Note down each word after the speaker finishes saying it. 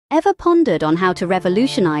Ever pondered on how to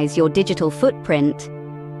revolutionize your digital footprint?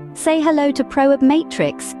 Say hello to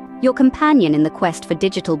Prowebmatrix, your companion in the quest for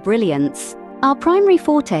digital brilliance. Our primary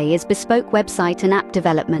forte is bespoke website and app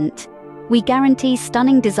development. We guarantee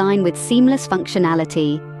stunning design with seamless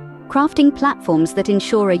functionality, crafting platforms that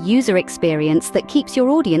ensure a user experience that keeps your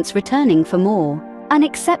audience returning for more. An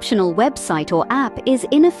exceptional website or app is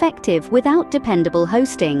ineffective without dependable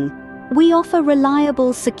hosting. We offer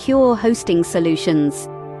reliable, secure hosting solutions.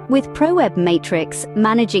 With Prowebmatrix,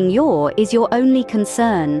 managing your is your only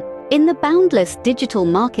concern. In the boundless digital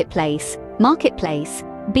marketplace,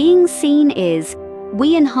 being seen is.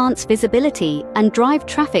 We enhance visibility and drive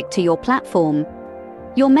traffic to your platform.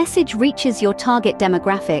 Your message reaches your target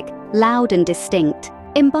demographic, loud and distinct.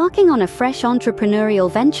 Embarking on a fresh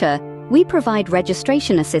entrepreneurial venture, we provide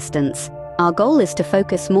registration assistance. Our goal is to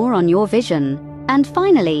focus more on your vision. And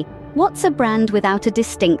finally, what's a brand without a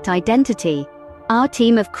distinct identity? Our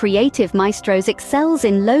team of creative maestros excels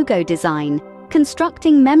in logo design,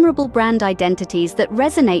 constructing memorable brand identities that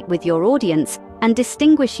resonate with your audience and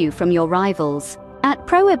distinguish you from your rivals. At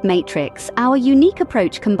Prowebmatrix, our unique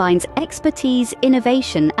approach combines expertise,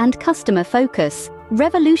 innovation, and customer focus.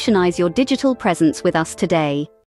 Revolutionize your digital presence with us today.